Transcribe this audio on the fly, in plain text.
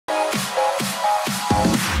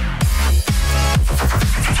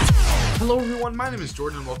Hello everyone, my name is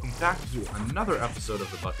Jordan and welcome back to another episode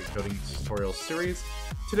of the Bukkit coding tutorial series.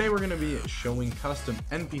 Today we're going to be showing custom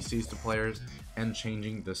NPCs to players and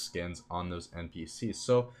changing the skins on those NPCs.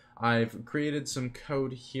 So I've created some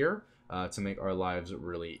code here to make our lives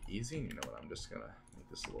really easy. You know what, I'm just going to make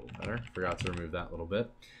this a little better. Forgot to remove that little bit.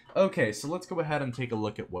 Okay, so let's go ahead and take a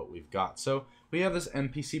look at what we've got. So we have this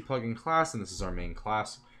NPC plugin class, and this is our main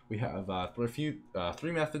class. We have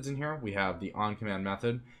three methods in here. We have the onCommand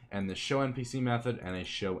method, and the show NPC method, and a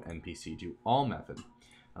show NPC to all method.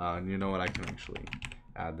 And you know what, I can actually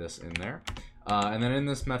add this in there. And then in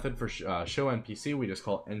this method for show NPC, we just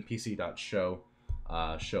call NPC.show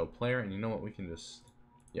show player. And you know what, we can just,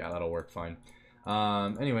 yeah, that'll work fine.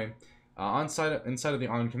 Anyway, inside of the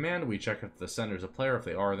onCommand, we check if the sender's a player. If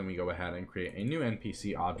they are, then we go ahead and create a new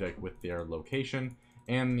NPC object with their location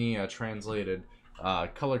and the translated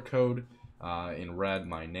color code in red,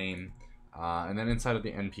 my name. And then inside of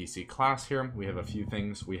the NPC class here, we have a few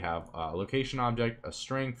things. We have a location object, a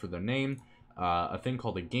string for their name, a thing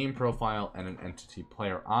called a game profile, and an entity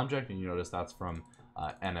player object. And you notice that's from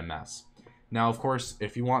NMS. Now, of course,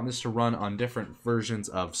 if you want this to run on different versions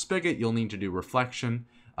of Spigot, you'll need to do reflection,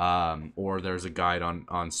 or there's a guide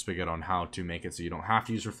on Spigot on how to make it so you don't have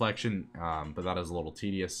to use reflection, but that is a little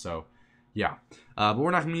tedious, so yeah. But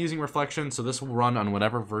we're not going to be using reflection, so this will run on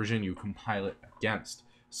whatever version you compile it against.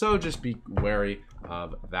 So just be wary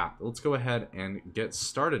of that. Let's go ahead and get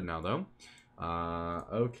started now, though.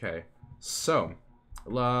 Okay, so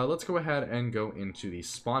let's go ahead and go into the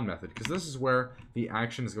spawn method, because this is where the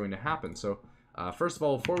action is going to happen. So first of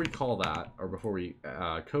all, before we call that, or before we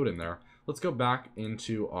code in there, let's go back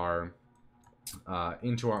into our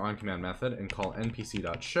onCommand method and call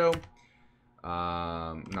npc.show.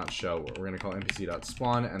 Not show, we're going to call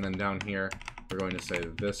npc.spawn, and then down here we're going to say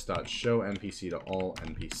this.show NPC to all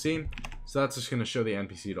NPC. So that's just going to show the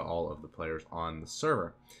NPC to all of the players on the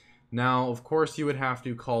server. Now, of course, you would have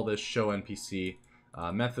to call this show NPC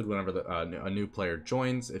method whenever a new player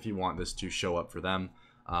joins if you want this to show up for them.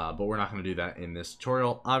 But we're not going to do that in this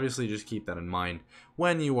tutorial. Obviously, just keep that in mind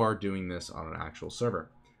when you are doing this on an actual server.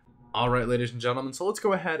 Alright, ladies and gentlemen, so let's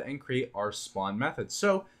go ahead and create our spawn method.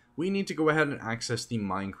 So we need to go ahead and access the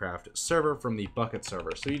Minecraft server from the Bukkit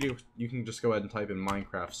server. So you can just go ahead and type in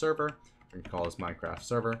Minecraft server. We're going to call this Minecraft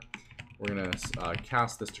server. We're going to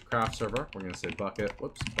cast this to craft server. We're going to say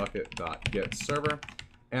bukkit.get server.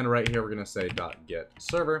 And right here we're going to say .get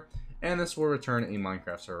server. And this will return a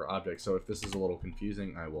Minecraft server object. So if this is a little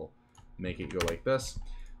confusing, I will make it go like this.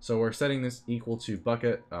 So we're setting this equal to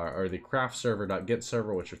Bukkit, or the craft server.get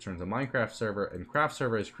server, which returns a Minecraft server, and craft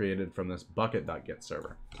server is created from this Bukkit.get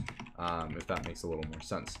server, if that makes a little more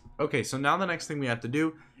sense. Okay, so now the next thing we have to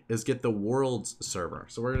do is get the world's server.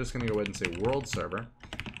 So we're just going to go ahead and say world server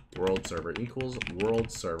equals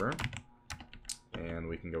world server, and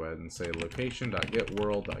we can go ahead and say location.get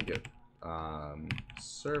world.get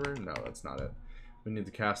server. No, that's not it. We need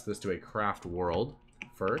to cast this to a craft world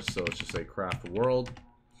first, so let's just say craft world.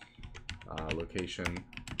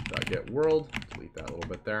 Location.get world, delete that a little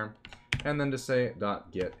bit there, and then to say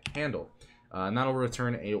 .get handle, and that'll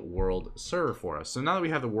return a world server for us. So now that we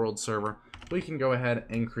have the world server, we can go ahead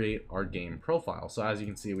and create our game profile. So as you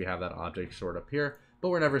can see, we have that object stored up here, but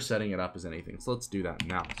we're never setting it up as anything. So let's do that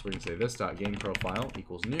now. So we can say this.gameProfile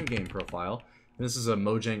equals new game profile. And this is a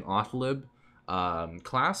Mojang Authorlib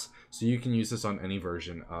class, so you can use this on any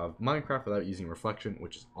version of Minecraft without using reflection,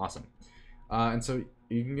 which is awesome. And so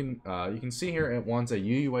you can see here it wants a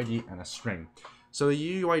UUID and a string. So the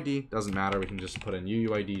UUID doesn't matter. We can just put in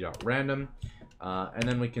UUID.random, and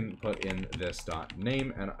then we can put in this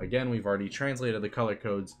 .name. And again, we've already translated the color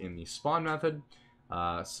codes in the spawn method,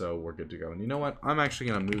 so we're good to go. And you know what? I'm actually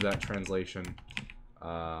going to move that translation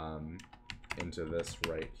into this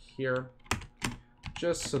right here,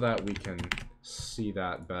 just so that we can see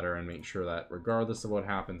that better and make sure that regardless of what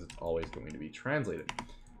happens, it's always going to be translated.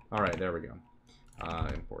 All right, there we go.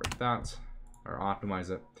 Import that, or optimize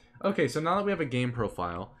it. Okay, so now that we have a game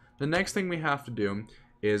profile, the next thing we have to do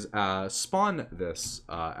is spawn this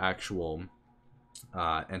actual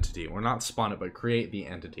entity. Or not spawn it, but create the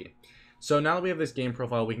entity. So now that we have this game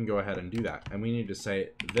profile, we can go ahead and do that. And we need to say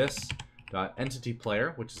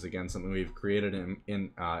this.entityPlayer, which is again something we've created and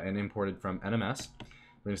imported from NMS.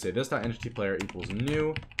 We're going to say this.entityPlayer equals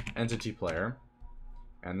new entityPlayer.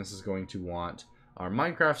 And this is going to want our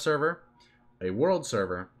Minecraft server, a world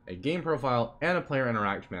server, a game profile, and a player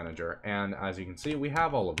interact manager. And as you can see, we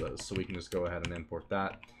have all of those, so we can just go ahead and import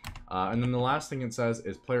that. And then the last thing it says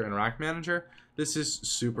is player interact manager. This is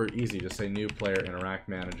super easy. Just say new player interact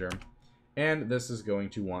manager, and this is going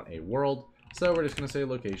to want a world. So we're just going to say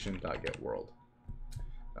location.getWorld.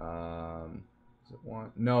 Does it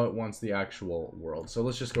want? No, it wants the actual world. So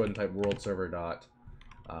let's just go ahead and type world server dot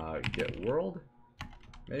get world.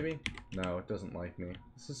 Maybe? No, it doesn't like me.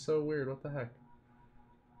 This is so weird. What the heck?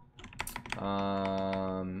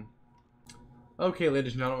 Okay,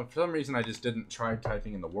 ladies and gentlemen, for some reason I just didn't try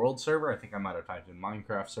typing in the world server. I think I might have typed in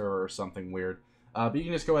Minecraft server or something weird. But you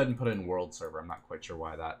can just go ahead and put it in world server. I'm not quite sure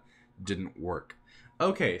why that didn't work.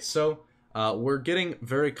 Okay, so we're getting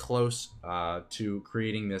very close to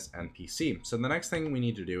creating this NPC. So the next thing we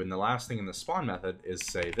need to do, and the last thing in the spawn method, is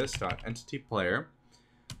say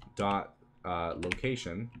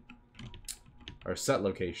this.entityPlayer.location, or set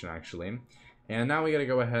location actually. And now we got to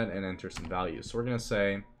go ahead and enter some values. So we're going to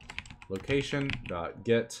say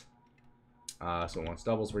location.get, so it wants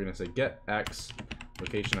doubles. We're going to say get x,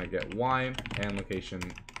 location.get y, and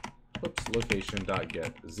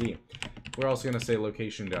location.get z. We're also going to say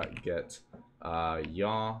location.get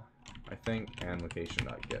yaw, I think, and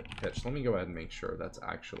location.get pitch. Let me go ahead and make sure that's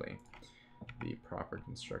actually the proper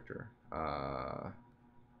constructor.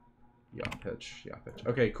 Yaw pitch.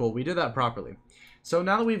 Okay, cool. We did that properly. So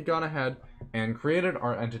now that we've gone ahead and created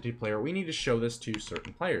our entity player, we need to show this to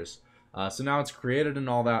certain players. So now it's created and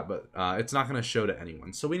all that, but it's not going to show to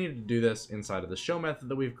anyone. So we need to do this inside of the show method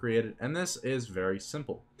that we've created, and this is very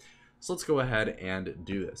simple. So let's go ahead and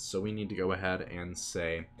do this. So we need to go ahead and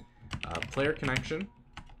say playerConnection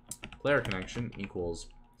equals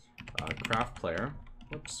craft player.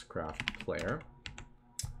 Whoops, craft player.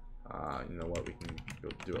 You know what, we can go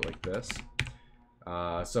do it like this.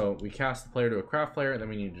 So we cast the player to a craft player, and then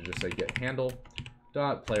we need to just say get handle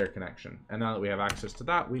dot player connection. And now that we have access to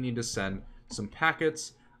that, we need to send some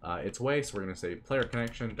packets its way. So we're going to say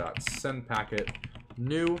playerConnection.sendPacket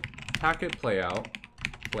new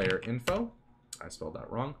PacketPlayOutPlayerInfo. I spelled that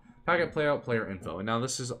wrong. PacketPlayOutPlayerInfo. And now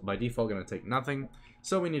this is by default going to take nothing,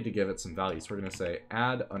 so we need to give it some values. We're going to say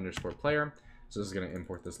add_player. So this is going to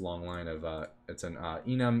import this long line of it's an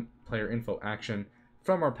enum player info action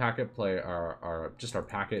from our packet play, just our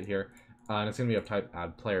packet here, and it's going to be of type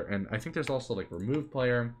add player. And I think there's also like remove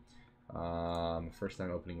player. First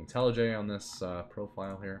time opening IntelliJ on this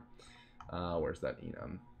profile here. Where's that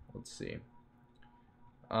enum? Let's see.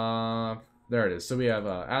 There it is. So we have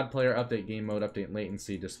add player, update game mode, update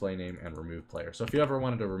latency, display name, and remove player. So if you ever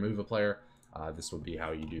wanted to remove a player, this would be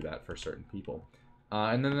how you do that for certain people.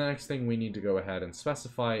 And then the next thing we need to go ahead and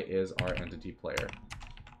specify is our entity player.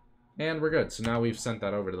 And we're good. So now we've sent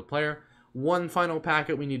that over to the player. One final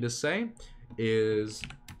packet we need to say is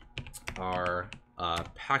our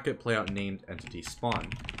packet playout named entity spawn.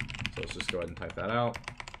 So let's just go ahead and type that out.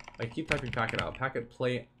 I keep typing packet out. Packet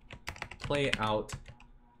playout. Hold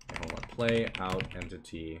on. Playout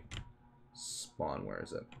entity spawn. Where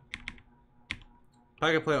is it?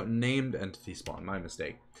 Packet playout named entity spawn. My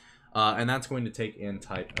mistake. And that's going to take in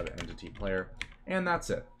type of entity player, and that's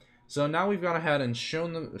it. So now we've gone ahead and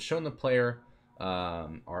shown the player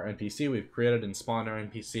our NPC. We've created and spawned our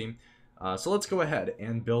NPC. So let's go ahead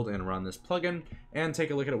and build and run this plugin and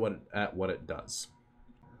take a look at what it does.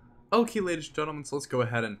 Okay, ladies and gentlemen, so let's go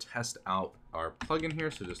ahead and test out our plugin here.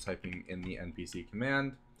 So just typing in the NPC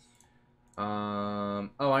command. Oh,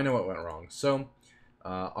 I know what went wrong. So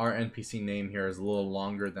our NPC name here is a little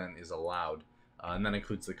longer than is allowed. And that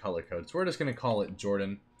includes the color code. So we're just going to call it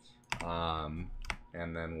Jordan. And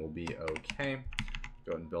then we'll be okay.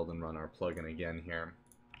 Go ahead and build and run our plugin again here.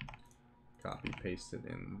 Copy, paste it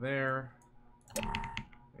in there.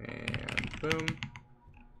 And boom.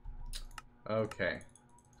 Okay.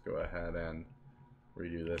 Let's go ahead and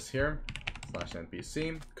redo this here.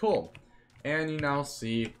 /NPC. Cool. And you now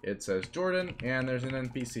see it says Jordan, and there's an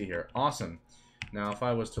NPC here. Awesome. Now if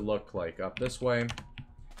I was to look like up this way,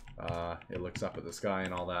 it looks up at the sky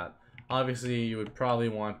and all that. Obviously, you would probably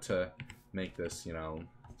want to make this, you know,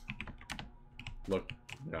 look,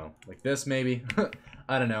 you know, like this maybe.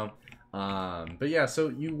 I don't know. But yeah, so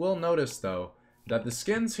you will notice, though, that the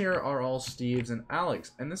skins here are all Steve's and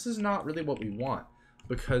Alex. And this is not really what we want,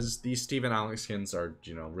 because these Steve and Alex skins are,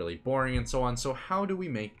 you know, really boring and so on. So how do we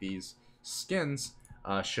make these skins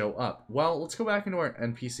show up? Well, let's go back into our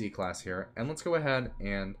NPC class here, and let's go ahead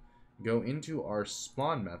and go into our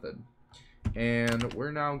spawn method, and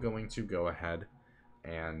we're now going to go ahead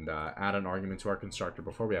and add an argument to our constructor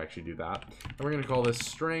before we actually do that. And we're going to call this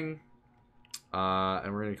string,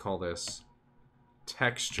 and we're going to call this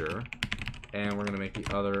texture, and we're going to make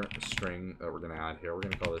the other string that we're going to add here, we're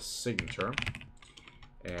going to call this signature,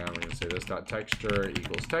 and we're going to say this dot texture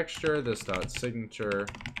equals texture, this dot signature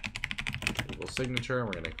equals signature, and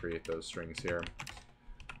we're going to create those strings here.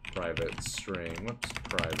 Private string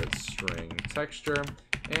texture,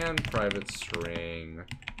 and private string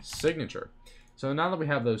signature. So now that we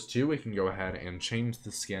have those two, we can go ahead and change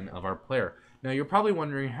the skin of our player. Now you're probably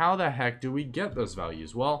wondering, how the heck do we get those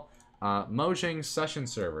values? Well, Mojang session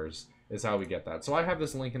servers is how we get that. So I have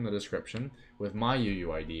this link in the description with my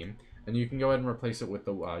UUID, and you can go ahead and replace it with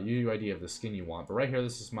the UUID of the skin you want. But right here,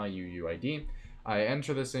 this is my UUID. I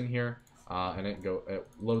enter this in here, and it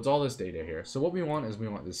loads all this data here. So what we want is we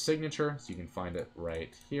want this signature, so you can find it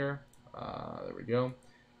right here. There we go.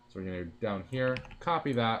 So we're going to go down here,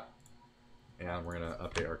 copy that, and we're going to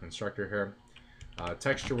update our constructor here.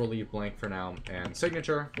 Texture we'll leave blank for now, and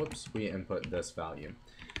signature, whoops, we input this value.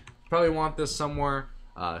 Probably want this somewhere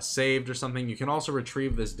saved or something. You can also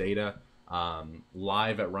retrieve this data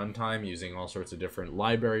live at runtime using all sorts of different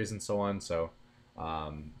libraries and so on. So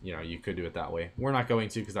you know, you could do it that way. We're not going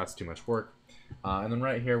to, because that's too much work. And then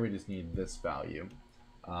right here we just need this value.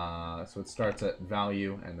 So it starts at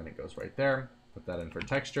value and then it goes right there. Put that in for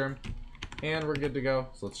texture, and we're good to go.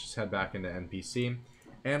 So let's just head back into NPC,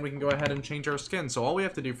 and we can go ahead and change our skin. So all we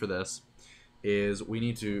have to do for this is we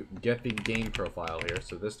need to get the game profile here.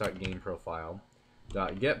 So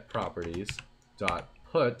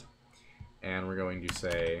this.gameProfile.getProperties.put, and we're going to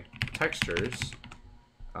say textures,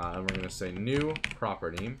 and we're going to say new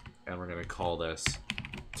property, and we're going to call this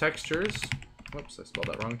textures. Whoops, I spelled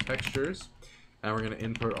that wrong. Textures, and we're going to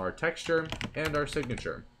input our texture and our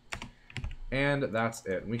signature. And that's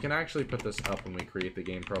it. We can actually put this up when we create the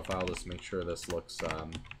game profile, just to make sure this looks a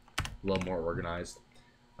little more organized.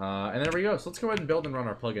 And there we go. So let's go ahead and build and run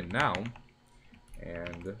our plugin now.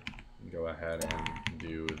 And go ahead and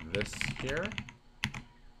do this here.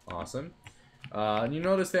 Awesome. And you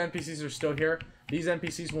notice the NPCs are still here. These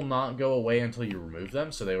NPCs will not go away until you remove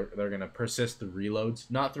them, so they're going to persist through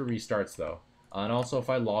reloads, not through restarts though. And also, if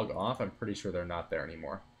I log off, I'm pretty sure they're not there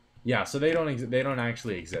anymore. Yeah, so they don't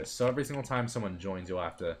actually exist. So every single time someone joins, you'll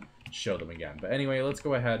have to show them again. But anyway, let's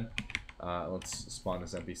go ahead. Let's spawn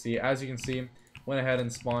this NPC. As you can see, went ahead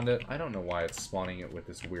and spawned it. I don't know why it's spawning it with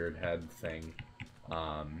this weird head thing.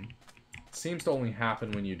 Seems to only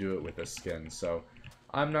happen when you do it with a skin. So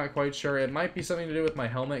I'm not quite sure. It might be something to do with my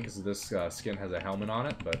helmet, because this skin has a helmet on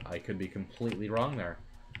it, but I could be completely wrong there.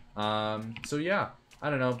 So yeah,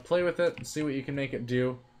 I don't know. Play with it, see what you can make it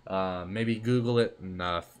do. Maybe Google it and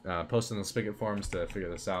post in the Spigot forums to figure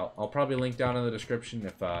this out. I'll probably link down in the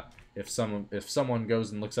description if someone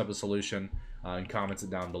goes and looks up a solution and comments it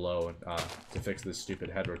down below to fix this stupid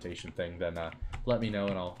head rotation thing. Then let me know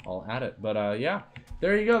and I'll add it. But yeah,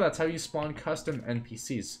 there you go. That's how you spawn custom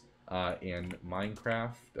NPCs in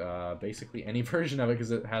Minecraft. Basically any version of it,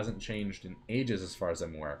 because it hasn't changed in ages as far as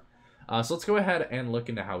I'm aware. So let's go ahead and look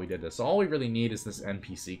into how we did this. So all we really need is this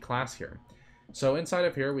NPC class here. So inside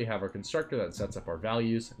of here, we have our constructor that sets up our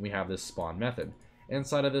values. We have this spawn method.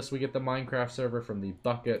 Inside of this, we get the Minecraft server from the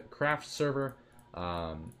Bukkit craft server.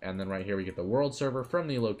 And then right here, we get the world server from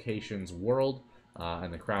the locations world.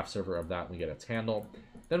 And the craft server of that, we get its handle.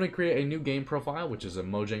 Then we create a new game profile, which is a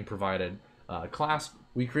Mojang provided class.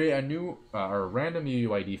 We create a new or random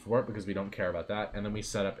UUID for it, because we don't care about that. And then we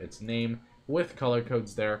set up its name with color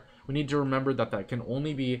codes there. We need to remember that that can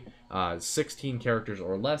only be 16 characters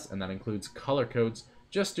or less, and that includes color codes,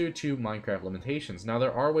 just due to Minecraft limitations. Now,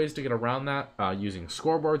 there are ways to get around that using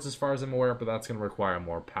scoreboards as far as I'm aware, but that's going to require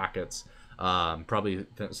more packets. Probably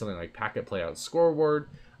something like PacketPlayout scoreboard,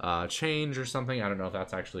 change or something. I don't know if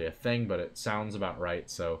that's actually a thing, but it sounds about right,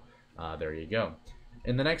 so there you go.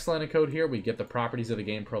 In the next line of code here, we get the properties of the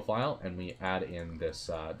game profile, and we add in this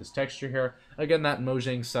this texture here. Again, that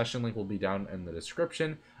Mojang session link will be down in the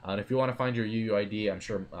description. And if you want to find your UUID, I'm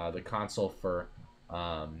sure the console for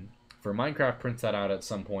Minecraft prints that out at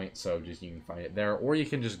some point, so just you can find it there. Or you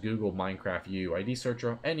can just Google Minecraft UUID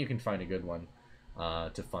searcher, and you can find a good one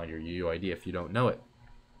to find your UUID if you don't know it.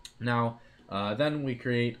 Now, then we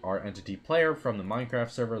create our entity player from the Minecraft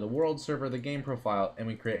server, the world server, the game profile, and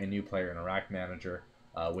we create a new player interact manager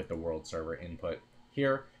with the world server input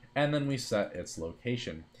here, and then we set its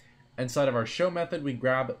location. Inside of our show method, we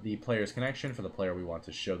grab the player's connection for the player we want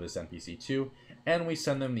to show this NPC to, and we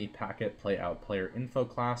send them the PacketPlayOutPlayerInfo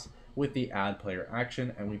class with the add player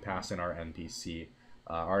action, and we pass in our NPC's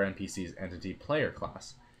entity player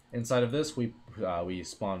class. Inside of this, we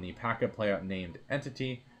spawn the PacketPlayout named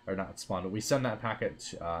entity, or not spawn, but we send that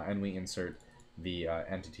packet and we insert the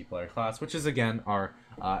entity player class, which is again our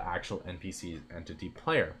actual NPC's entity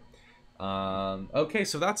player. Okay,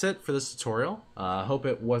 so that's it for this tutorial. Hope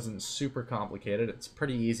it wasn't super complicated. It's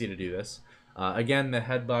pretty easy to do this. Again, the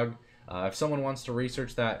head bug, if someone wants to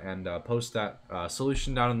research that and post that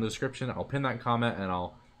solution down in the description, I'll pin that comment and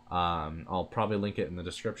I'll probably link it in the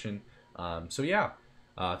description. So yeah,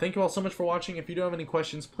 Thank you all so much for watching. If you do have any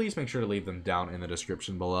questions, please make sure to leave them down in the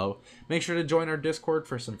description below. Make sure to join our Discord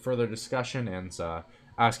for some further discussion and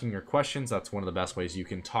asking your questions. That's one of the best ways you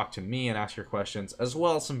can talk to me and ask your questions, as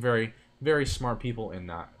well as some very, very smart people in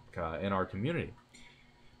our community.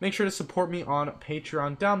 Make sure to support me on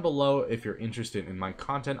Patreon down below if you're interested in my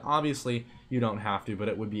content. Obviously, you don't have to, but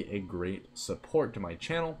it would be a great support to my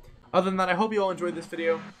channel. Other than that, I hope you all enjoyed this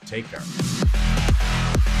video. Take care.